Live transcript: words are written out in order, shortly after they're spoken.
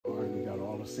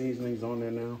the seasonings on there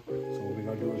now. So what we're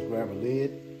gonna do is grab a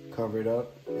lid, cover it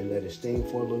up, and let it steam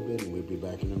for a little bit, and we'll be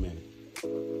back in a minute.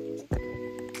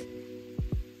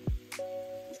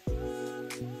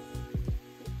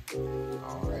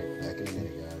 All right, back in a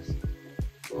minute, guys.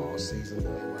 All seasoned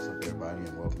up. What's up, everybody,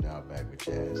 and welcome to Outback with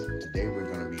Chaz. Today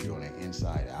we're gonna be doing an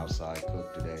inside-outside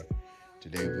cook today.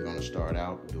 Today we're going to start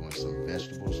out doing some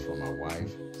vegetables for my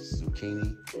wife,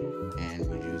 zucchini, and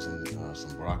we're using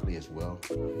some broccoli as well.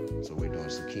 So we're doing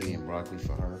zucchini and broccoli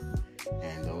for her.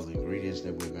 And those ingredients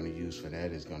that we're going to use for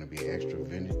that is going to be extra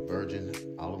virgin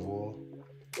olive oil,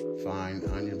 fine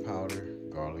onion powder,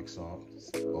 garlic salt,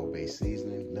 Old Bay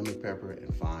seasoning, lemon pepper,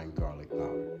 and fine garlic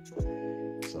powder.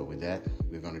 So with that,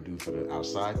 we're going to do for the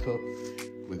outside cook,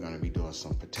 we're going to be doing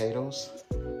some potatoes.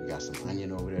 We got some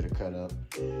onion over there to cut up.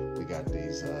 We got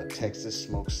these Texas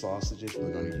smoked sausages.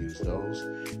 We're going to use those.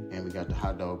 And we got the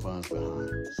hot dog buns behind.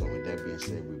 So with that being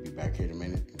said, we'll be back here in a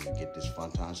minute and we'll get this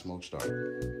fun time smoke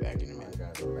started. Back in a minute.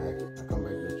 Guys, we're back. I come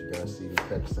back and let you guys see me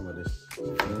cut some of this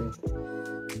zucchini.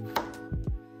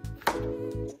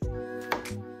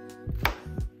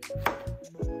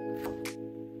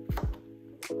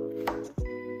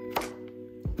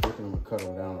 I'm going to cut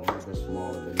them down a little bit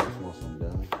smaller than this once I'm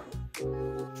done. We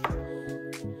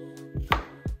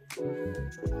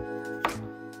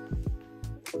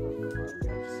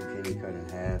got the zucchini cut in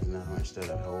half now instead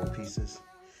of whole pieces.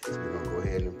 So we're going to go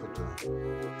ahead and put the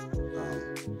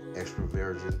extra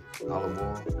virgin olive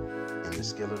oil in the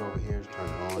skillet over here. Turn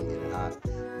it on, get it hot.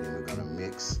 And then we're going to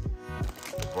mix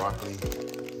the broccoli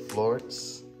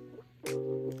florets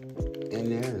in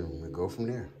there and we'll go from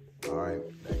there. All right,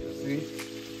 back to see.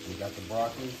 We got the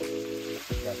broccoli,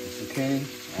 we got the zucchini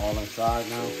all inside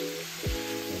now.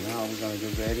 So now we're gonna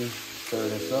get ready, stir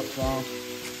this up some.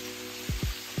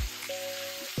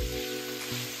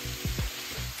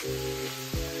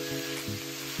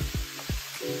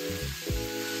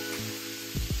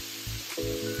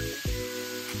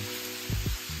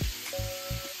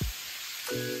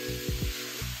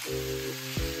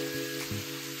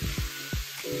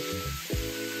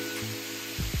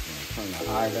 Turn the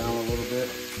eye down a little bit.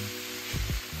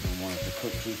 Don't want it to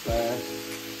cook too fast.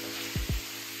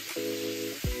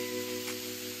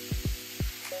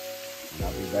 And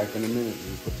I'll be back in a minute. We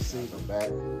put the seasoning back.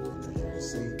 And as you can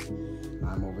see,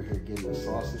 I'm over here getting the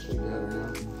sausage together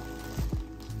now.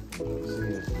 You can see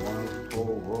it's one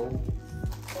whole roll.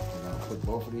 I'm gonna put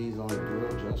both of these on the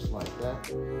grill just like that.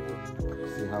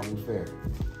 See how we fare.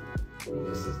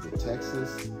 This is the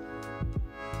Texas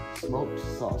smoked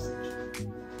sausage.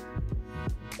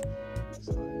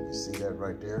 So you can see that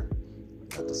right there.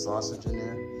 Got the sausage in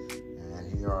there.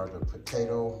 And here are the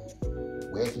potato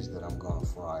wedges that I'm gonna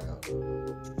fry up.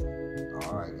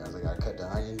 All right, guys, I gotta cut the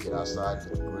onion, get outside,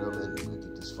 get the grill in, and we'll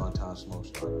get this fun time smoke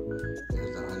started.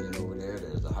 There's the onion over there.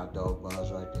 There's the hot dog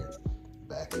buns right there.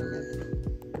 Back in a minute.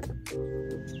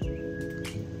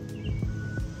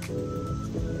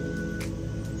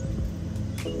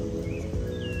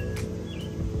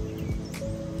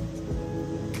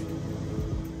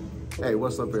 Hey,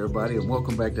 what's up, everybody, and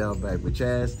welcome back to Outback with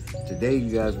Chaz. Today, you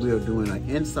guys, we are doing an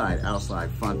inside-outside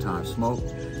fun time smoke.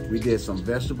 We did some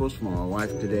vegetables for my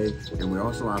wife today, and we're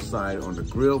also outside on the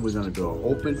grill. We're gonna do an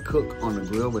open cook on the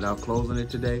grill without closing it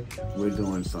today. We're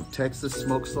doing some Texas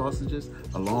smoked sausages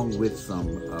along with some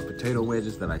potato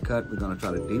wedges that I cut. We're gonna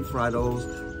try to deep fry those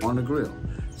on the grill.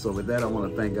 So with that, I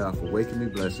want to thank God for waking me,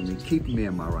 blessing me, keeping me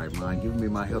in my right mind, giving me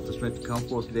my health and strength to come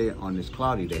forth today on this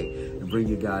cloudy day and bring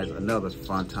you guys another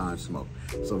fun time smoke.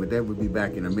 So with that, we'll be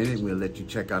back in a minute. We'll let you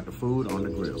check out the food on the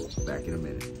grill. Back in a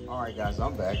minute. All right, guys,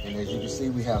 I'm back. And as you can see,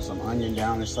 we have some onion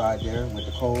down inside there with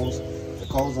the coals. The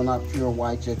coals are not pure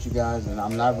white yet, you guys, and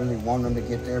I'm not really wanting them to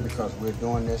get there because we're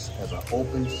doing this as an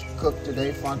open cook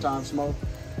today, fun time smoke.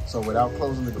 So without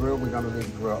closing the grill, we're gonna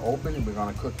leave the grill open and we're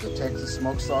gonna cook the Texas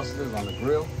smoked sausages on the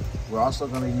grill. We're also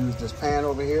gonna use this pan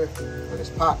over here, or this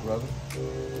pot rather.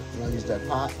 We're gonna use that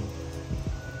pot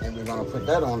and we're gonna put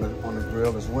that on the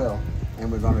grill as well.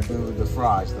 And we're gonna do the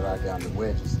fries that I got, the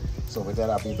wedges. So with that,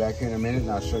 I'll be back here in a minute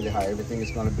and I'll show you how everything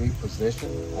is gonna be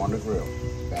positioned on the grill.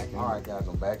 All right, guys,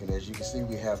 I'm back, and as you can see,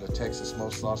 we have the Texas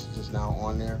smoked sausages now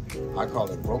on there. I call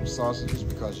it rope sausages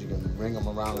because you can ring them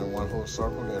around in one whole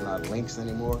circle. They're not links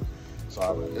anymore.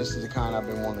 So this is the kind I've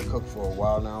been wanting to cook for a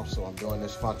while now, so I'm doing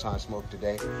this fun time smoke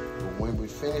today. But when we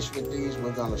finish with these,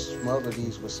 we're gonna smother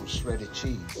these with some shredded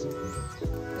cheese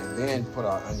and then put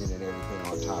our onion and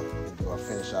everything on top and do our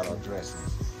finish out our dressing.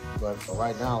 But for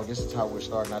right now, this is how we're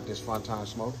starting out this fun time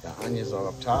smoke. The onions are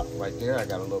up top right there. I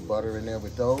got a little butter in there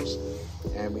with those.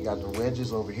 And we got the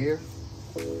wedges over here,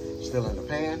 still in the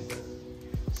pan.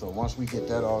 So once we get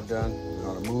that all done,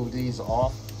 we're gonna move these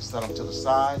off set them to the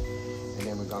side, and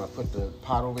then we're gonna put the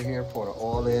pot over here, pour the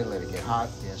oil in, let it get hot,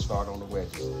 then start on the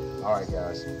wedges. All right,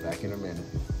 guys, back in a minute.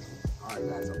 All right,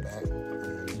 guys, I'm back.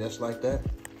 And just like that,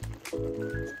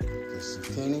 the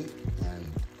zucchini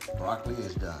and broccoli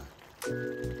is done.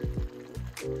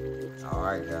 All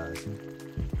right, guys,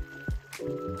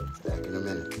 back in a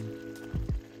minute.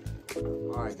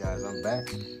 All right, guys, I'm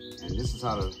back, and this is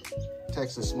how the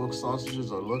Texas smoked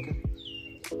sausages are looking.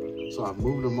 So I've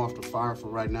moved them off the fire for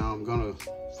right now. I'm gonna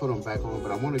put them back on,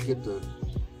 but I want to get the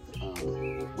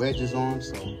wedges on.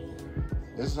 So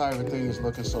this is how everything is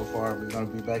looking so far. We're gonna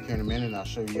be back here in a minute, and I'll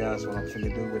show you guys what I'm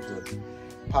finna do with the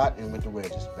pot and with the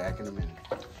wedges. Back in a minute.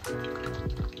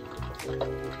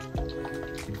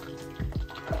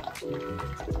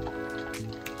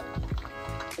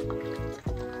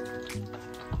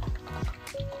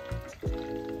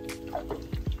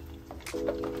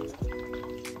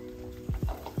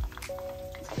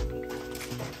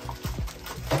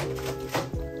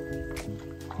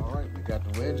 All right, we got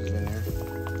the wedges in there.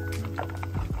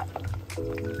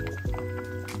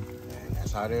 And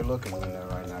that's how they're looking in there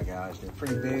right now, guys. They're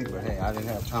pretty big, but hey, I didn't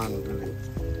have time to really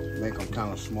make them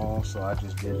kind of small, so I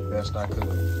just did the best I could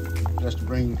just to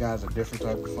bring you guys a different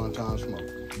type of fun time smoke.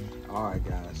 All right,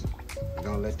 guys, we're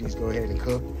gonna let these go ahead and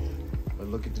cook, but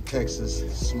look at the Texas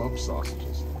smoked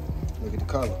sausages. Look at the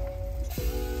color.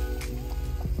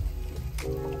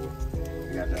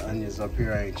 We got the onions up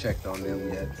here. I ain't checked on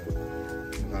them yet, but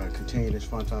we're gonna continue this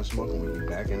fun time smoking. We'll be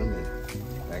back in a minute.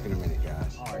 Back in a minute,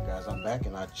 guys. All right, guys, I'm back,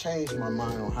 and I changed my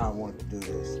mind on how I wanted to do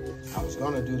this. I was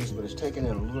gonna do this, but it's taking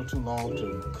it a little too long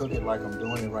to cook it like I'm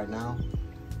doing it right now.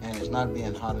 And it's not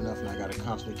being hot enough, and I gotta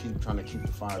constantly keep trying to keep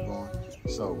the fire going.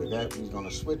 So with that, we're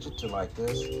gonna switch it to like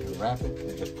this and wrap it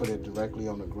and just put it directly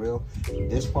on the grill.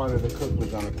 This part of the cook, we're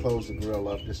gonna close the grill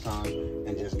up this time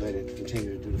and just let it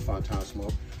continue to do the fun time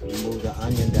smoke. Remove the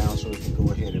onion down so we can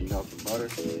go ahead and melt the butter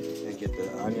and get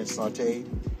the onion sauteed.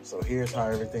 So here's how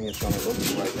everything is gonna look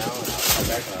right now, and I'll come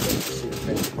back and I'll let you see the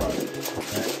finished product.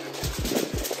 Okay?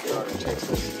 Here are the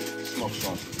Texas smoked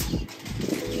sausages.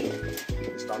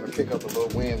 Starting to pick up a little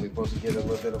wind. We're supposed to get a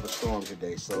little bit of a storm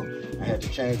today, so I had to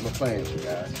change my plans, you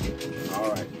guys.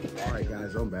 All right,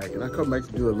 guys, I'm back, and I come back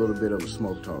to do a little bit of a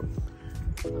smoke talk.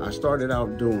 I started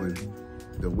out doing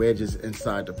the wedges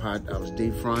inside the pot. I was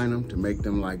deep frying them to make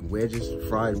them like wedges,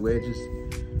 fried wedges.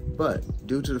 But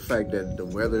due to the fact that the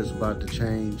weather is about to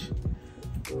change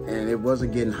and it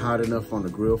wasn't getting hot enough on the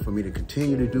grill for me to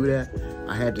continue to do that,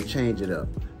 I had to change it up.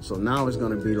 So now it's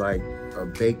gonna be like a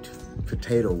baked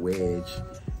potato wedge,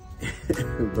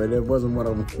 but it wasn't what I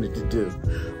wanted to do.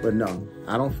 But no,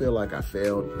 I don't feel like I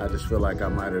failed. I just feel like I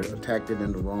might have attacked it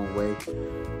in the wrong way,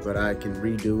 but I can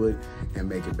redo it and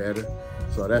make it better.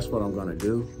 So that's what I'm gonna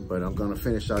do. But I'm gonna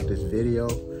finish out this video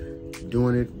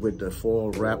doing it with the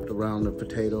foil wrapped around the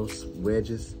potatoes,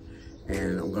 wedges,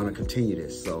 and I'm gonna continue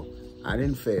this. So I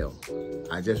didn't fail.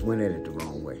 I just went at it the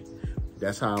wrong way.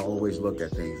 That's how I always look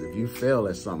at things. If you fail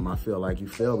at something, I feel like you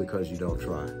fail because you don't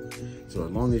try. So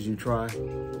as long as you try,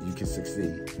 you can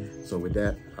succeed. So with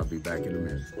that, I'll be back in a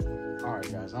minute. All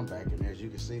right, guys, I'm back, and as you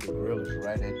can see, the grill is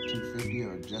right at 250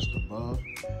 or just above.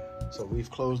 So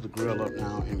we've closed the grill up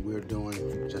now, and we're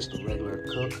doing just a regular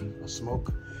cook, a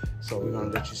smoke. So we're gonna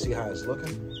let you see how it's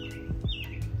looking.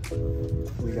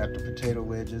 We got the potato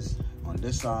wedges on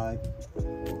this side,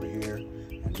 over here,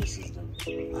 and this is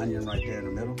the onion right there in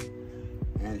the middle.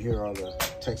 And here are the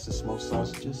Texas smoked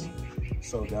sausages.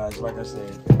 So guys, like I said,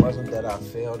 it wasn't that I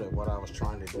failed at what I was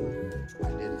trying to do. I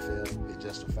didn't fail. It's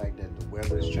just the fact that the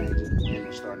weather is changing, the wind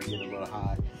is starting to get a little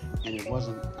high, and it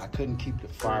wasn't, I couldn't keep the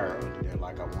fire under there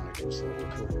like I wanted to, so it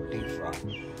could deep fry.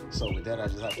 So with that, I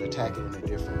just have to attack it in a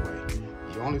different way.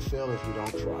 You only fail if you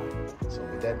don't try. So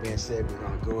with that being said, we're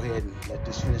gonna go ahead and let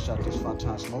this finish out this fun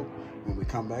time smoke. When we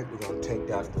come back, we're gonna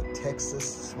take out the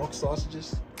Texas smoked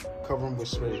sausages, cover them with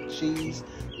shredded cheese,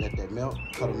 let that melt,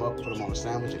 cut them up, put them on a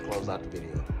sandwich, and close out the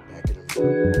video. Back in a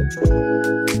minute.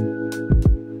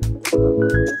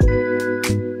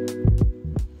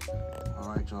 All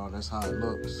right, y'all, that's how it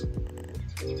looks.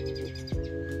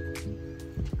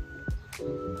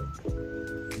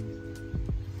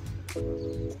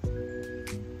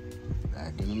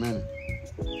 Back in a minute.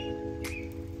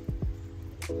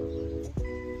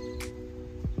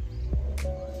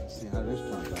 Let's see how this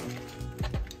turns out.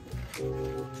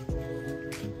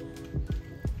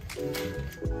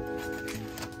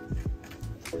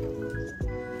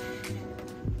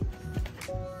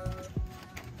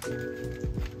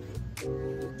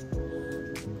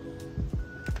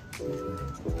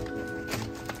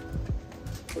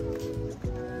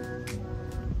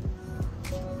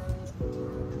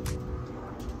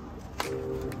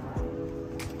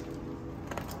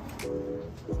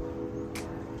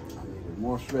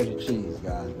 more shredded cheese,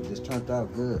 guys, but this turned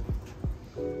out good.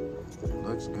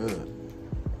 Looks good.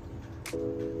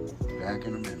 Back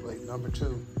in a minute. Plate number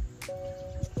 2.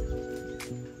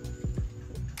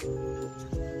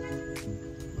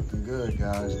 Looking good,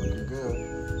 guys, looking good.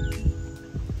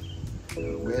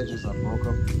 The wedges, I broke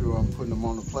up a few of them, putting them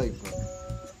on the plate, but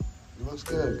it looks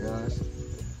good, guys.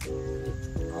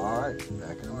 All right,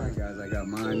 back in a minute. All right, guys, I got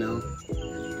mine now, as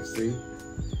you can see.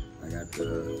 I got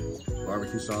the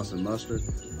barbecue sauce and mustard,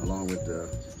 along with the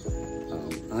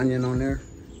onion on there.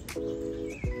 So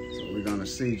we're gonna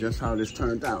see just how this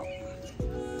turned out.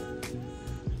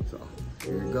 So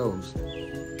here it goes.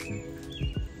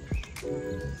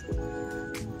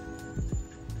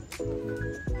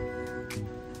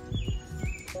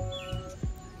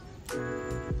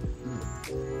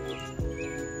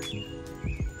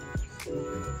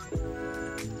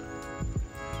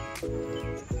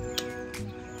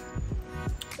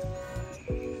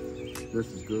 This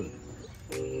is good.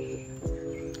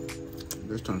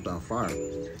 This turned out fire.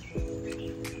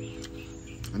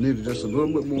 I needed just a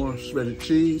little bit more shredded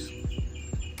cheese,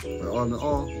 but all in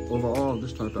all, overall,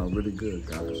 this turned out really good,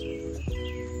 guys.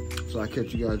 So I'll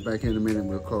catch you guys back in a minute and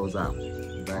we'll close out.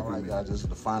 All right, guys, this is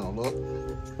the final look.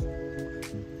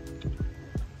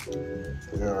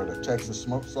 Here are the Texas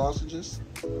smoked sausages,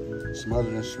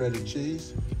 smothered in shredded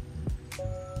cheese.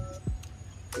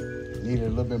 Needed a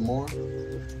little bit more.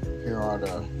 Here are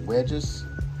the wedges,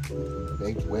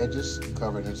 baked wedges,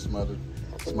 covered and smothered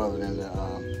in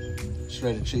the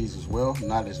shredded cheese as well.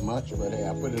 Not as much, but hey,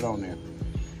 I put it on there.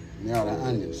 And there are the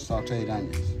onions, sauteed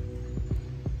onions.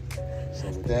 So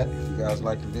with that, if you guys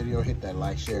like the video, hit that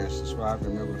like, share, and subscribe.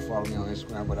 Remember to follow me on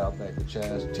Instagram with Outback with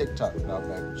Chaz, TikTok with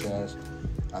Outback with Chaz.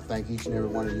 I thank each and every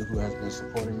one of you who has been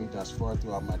supporting me thus far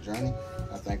throughout my journey.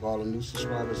 I thank all the new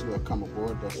subscribers who have come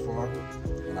aboard thus far.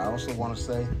 And I also want to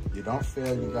say, you don't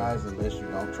fail, you guys, unless you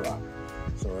don't try.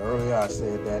 So earlier I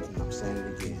said that, and I'm saying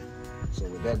it again. So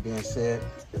with that being said,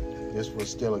 this was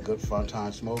still a good fun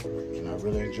time smoke, and I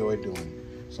really enjoyed doing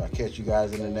it. So I'll catch you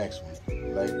guys in the next one.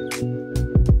 Later.